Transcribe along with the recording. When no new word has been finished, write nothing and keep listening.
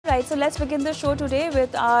right, so let's begin the show today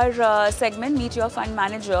with our segment, Meet Your Fund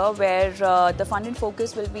Manager, where the fund in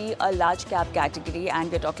focus will be a large cap category,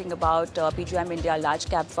 and we're talking about PGIM India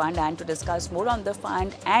Largecap Fund. And to discuss more on the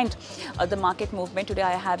fund and the market movement, today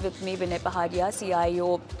I have with me Vinay Paharia,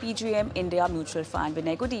 CIO, PGIM India Mutual Fund.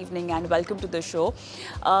 Vinay, good evening and welcome to the show.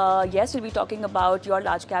 Yes, we'll be talking about your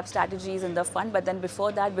large cap strategies in the fund, but then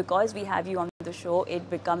before that, because we have you on the show, it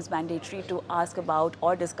becomes mandatory to ask about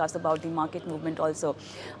or discuss about the market movement also.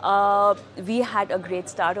 We had a great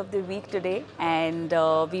start of the week today, and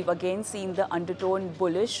we've again seen the undertone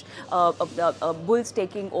bullish, bulls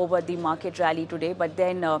taking over the market rally today. But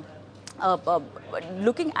then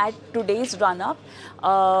looking at today's run-up,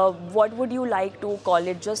 what would you like to call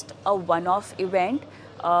it? Just a one-off event?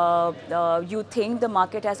 You think the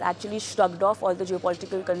market has actually shrugged off all the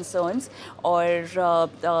geopolitical concerns, or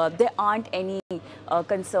there aren't any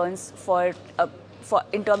concerns for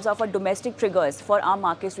in terms of our domestic triggers for our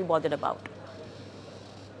markets we bothered about?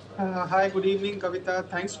 Hi, good evening, Kavita.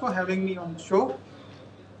 Thanks for having me on the show.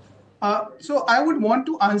 So I would want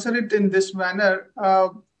to answer it in this manner.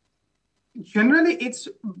 Generally, it's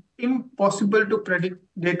impossible to predict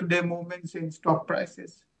day-to-day movements in stock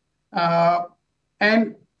prices.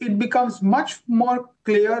 And it becomes much more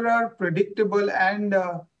clearer, predictable, and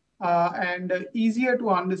easier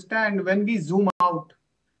to understand when we zoom out.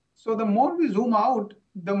 So the more we zoom out,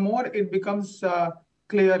 the more it becomes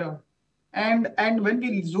clearer. And when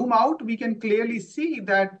we zoom out, we can clearly see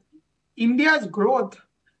that India's growth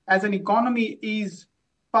as an economy is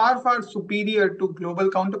far, far superior to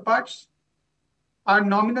global counterparts. Our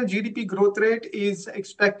nominal GDP growth rate is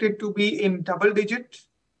expected to be in double digits,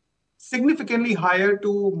 significantly higher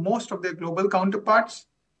to most of their global counterparts.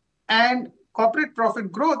 And corporate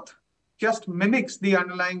profit growth just mimics the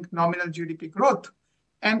underlying nominal GDP growth.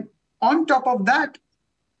 And on top of that,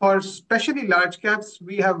 for especially large caps,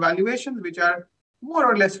 we have valuations which are more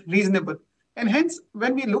or less reasonable. And hence,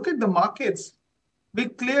 when we look at the markets, we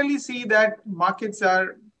clearly see that markets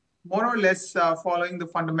are more or less following the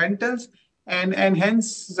fundamentals. And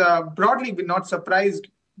hence, broadly, we're not surprised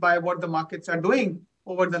by what the markets are doing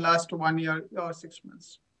over the last 1 year or 6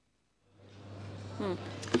 months.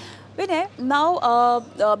 Vinay, now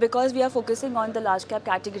because we are focusing on the large cap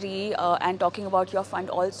category and talking about your fund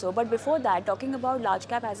also, but before that, talking about large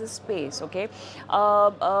cap as a space, okay,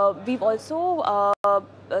 we've also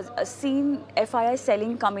seen FII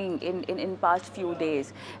selling coming in past few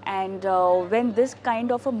days, and when this kind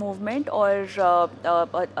of a movement or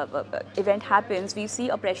event happens, we see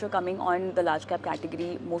a pressure coming on the large cap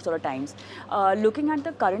category most of the times. Looking at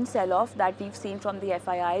the current sell-off that we've seen from the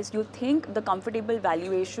FIIs, you think the comfortable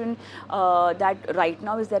valuation that right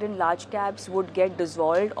now is there in large caps would get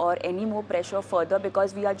dissolved, or any more pressure further,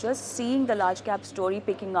 because we are just seeing the large cap story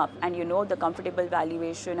picking up, and you know the comfortable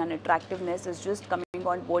valuation and attractiveness is just coming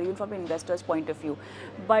on board even from an investor's point of view.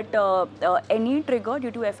 But any trigger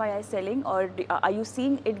due to FII selling, or are you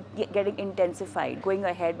seeing it getting intensified going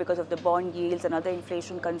ahead because of the bond yields and other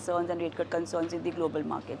inflation concerns and rate cut concerns in the global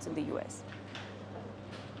markets in the US?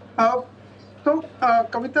 So,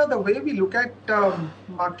 Kavita, the way we look at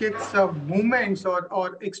markets movements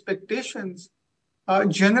or expectations,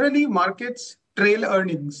 generally markets trail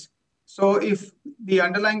earnings. So if the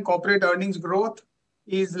underlying corporate earnings growth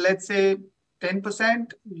is, let's say,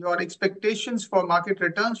 10%, your expectations for market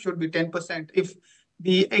returns should be 10%. If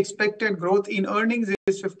the expected growth in earnings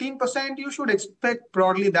is 15%, you should expect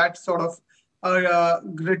broadly that sort of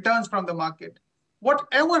returns from the market.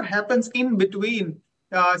 Whatever happens in between,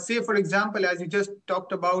 say, for example, as you just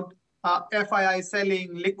talked about, FII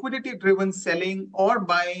selling, liquidity-driven selling or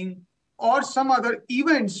buying, or some other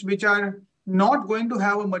events which are not going to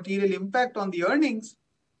have a material impact on the earnings,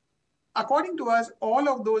 according to us, all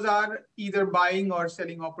of those are either buying or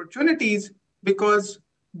selling opportunities, because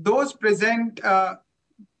those present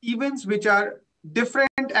events which are different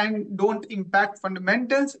and don't impact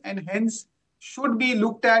fundamentals, and hence should be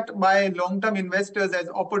looked at by long-term investors as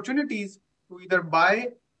opportunities to either buy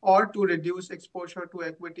or to reduce exposure to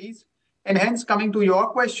equities. And hence, coming to your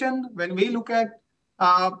question, when we look at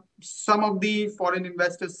some of the foreign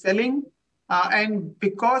investors selling, and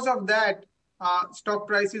because of that, stock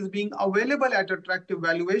prices being available at attractive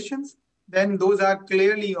valuations, then those are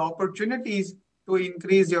clearly opportunities to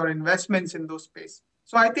increase your investments in those space.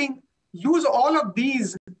 So I think use all of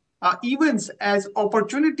these events as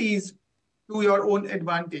opportunities to your own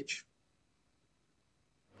advantage.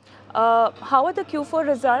 How are the Q4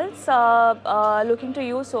 results looking to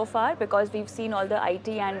you so far? Because we've seen all the IT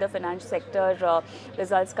and the finance sector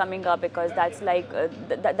results coming up, because that's like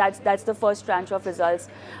that's the first tranche of results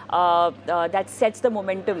that sets the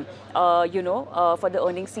momentum, for the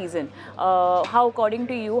earnings season. How, according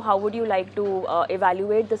to you, how would you like to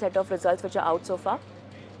evaluate the set of results which are out so far?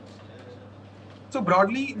 So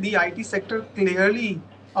broadly, the IT sector clearly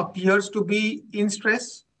appears to be in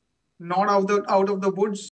stress, not out of the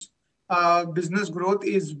woods. Business growth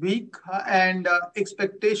is weak, and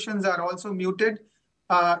expectations are also muted.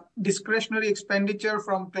 Discretionary expenditure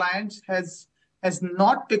from clients has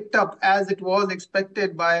not picked up as it was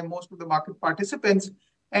expected by most of the market participants.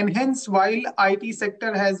 And hence, while IT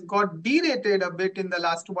sector has got derated a bit in the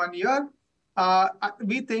last 1 year,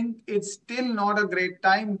 we think it's still not a great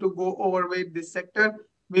time to go overweight this sector.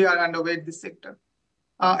 We are underweight this sector.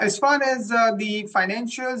 As far as the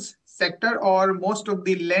financials sector or most of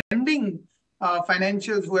the lending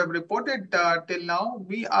financials who have reported till now,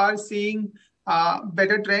 we are seeing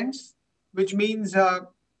better trends, which means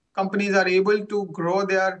companies are able to grow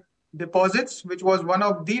their deposits, which was one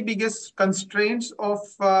of the biggest constraints of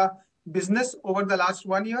business over the last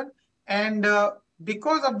 1 year. And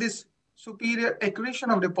because of this superior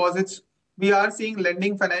accretion of deposits, we are seeing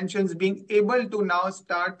lending financials being able to now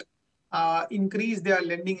start increase their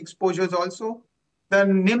lending exposures also. The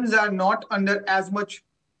NIMs are not under as much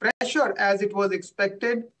pressure as it was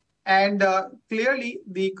expected. And clearly,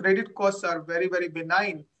 the credit costs are very, very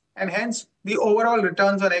benign. And hence, the overall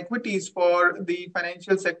returns on equities for the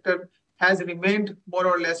financial sector has remained more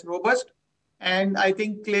or less robust. And I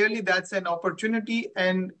think clearly that's an opportunity.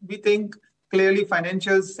 And we think clearly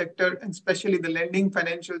financial sector, and especially the lending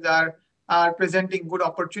financials, are presenting good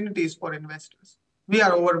opportunities for investors. We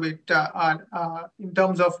are overweight in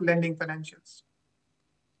terms of lending financials.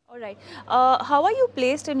 All right. How are you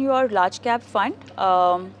placed in your large cap fund,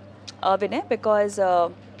 Vinay? Because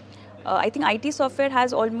I think IT software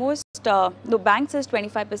has almost, no, banks is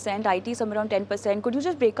 25%, IT somewhere around 10%. Could you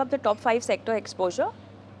just break up the top 5 sector exposure?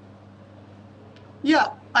 Yeah,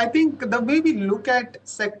 I think the way we look at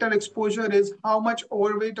sector exposure is how much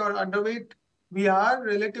overweight or underweight we are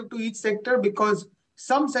relative to each sector, because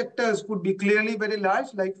some sectors could be clearly very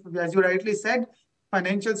large, like as you rightly said,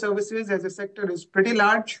 financial services as a sector is pretty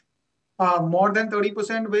large, more than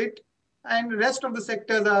 30% weight, and rest of the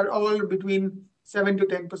sectors are all between 7 to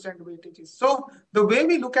 10% weightages. So the way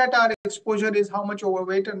we look at our exposure is how much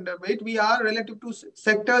overweight and underweight we are relative to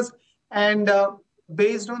sectors, and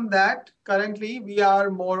based on that, currently we are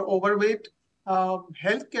more overweight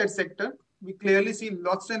healthcare sector. We clearly see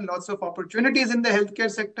lots and lots of opportunities in the healthcare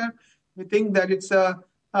sector. We think that it's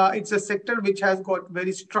a sector which has got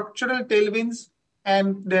very structural tailwinds,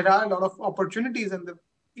 and there are a lot of opportunities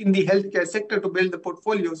in the healthcare sector to build the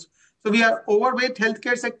portfolios. So we are overweight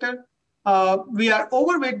healthcare sector. We are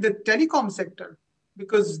overweight the telecom sector,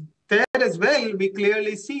 because there as well we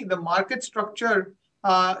clearly see the market structure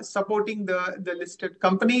supporting the listed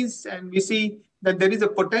companies, and we see that there is a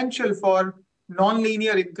potential for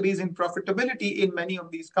non-linear increase in profitability in many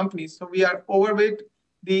of these companies. So we are overweight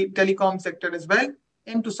the telecom sector as well,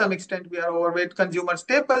 and to some extent we are overweight consumer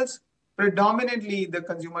staples, predominantly the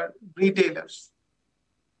consumer retailers.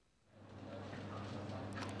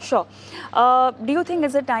 Sure. Do you think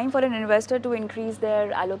it's a time for an investor to increase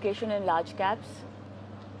their allocation in large caps?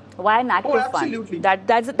 Why an active absolutely. fund?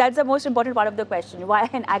 That's the most important part of the question. Why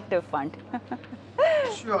an active fund?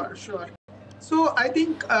 Sure. So I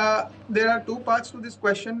think there are two parts to this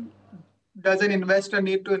question. Does an investor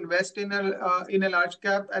need to invest in a large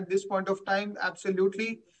cap at this point of time?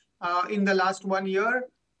 Absolutely. In the last 1 year,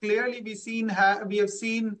 clearly we have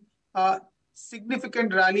seen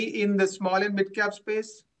significant rally in the small and mid cap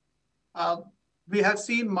space. We have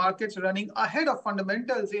seen markets running ahead of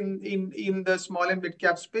fundamentals in the small and mid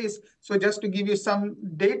cap space. So just to give you some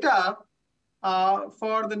data,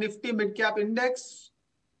 for the Nifty mid cap index,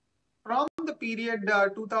 from the period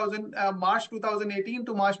March 2018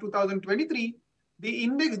 to March 2023, the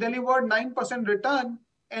index delivered 9% return,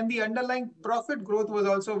 and the underlying profit growth was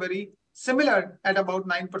also very similar at about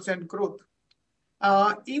 9% growth.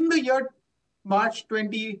 In the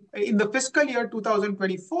fiscal year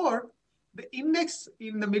 2024, the index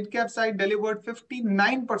in the mid cap side delivered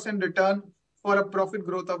 59% return for a profit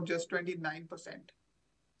growth of just 29%.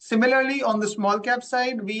 Similarly, on the small cap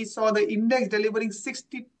side, we saw the index delivering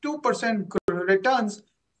 62% returns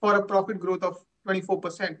for a profit growth of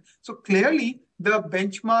 24%. So clearly, the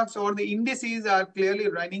benchmarks or the indices are clearly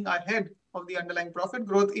running ahead of the underlying profit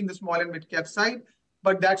growth in the small and mid cap side.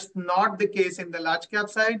 But that's not the case in the large cap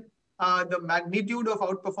side. The magnitude of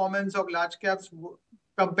outperformance of large caps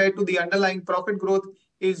compared to the underlying profit growth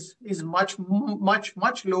is much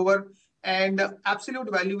lower. And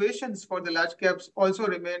absolute valuations for the large caps also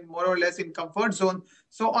remain more or less in comfort zone.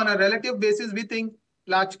 So on a relative basis, we think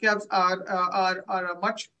large caps are a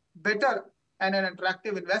much better and an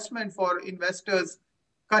attractive investment for investors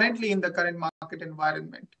currently in the current market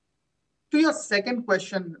environment. To your second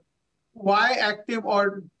question, why active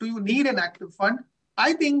or do you need an active fund?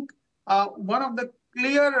 I think one of the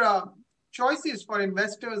clear choices for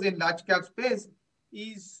investors in large cap space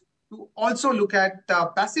is to also look at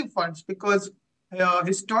passive funds, because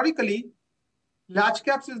historically, large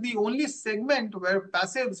caps is the only segment where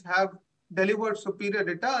passives have delivered superior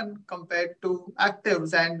return compared to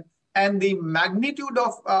actives, and the magnitude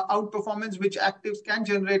of outperformance which actives can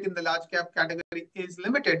generate in the large cap category is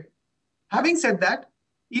limited. Having said that,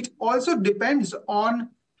 it also depends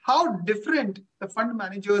on how different the fund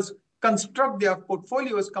managers construct their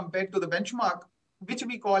portfolios compared to the benchmark, which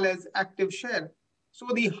we call as active share. So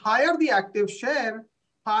the higher the active share,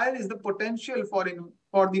 higher is the potential for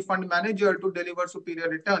the fund manager to deliver superior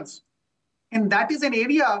returns. And that is an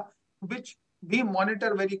area which we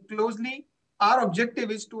monitor very closely. Our objective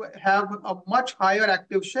is to have a much higher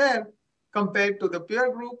active share compared to the peer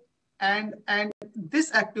group. And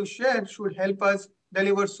this active share should help us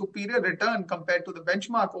deliver superior return compared to the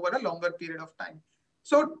benchmark over a longer period of time.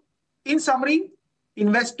 So in summary,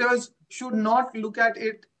 investors should not look at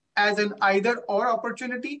it as an either or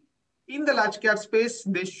opportunity. In the large cap space,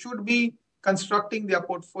 they should be constructing their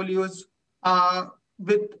portfolios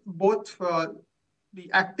with both the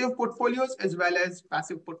active portfolios as well as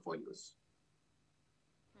passive portfolios.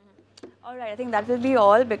 All right, I think that will be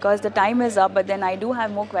all because the time is up, but then I do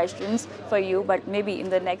have more questions for you, but maybe in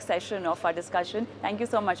the next session of our discussion. Thank you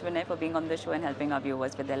so much, Vinay, for being on the show and helping our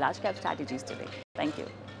viewers with their large cap strategies today. Thank you.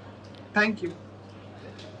 Thank you.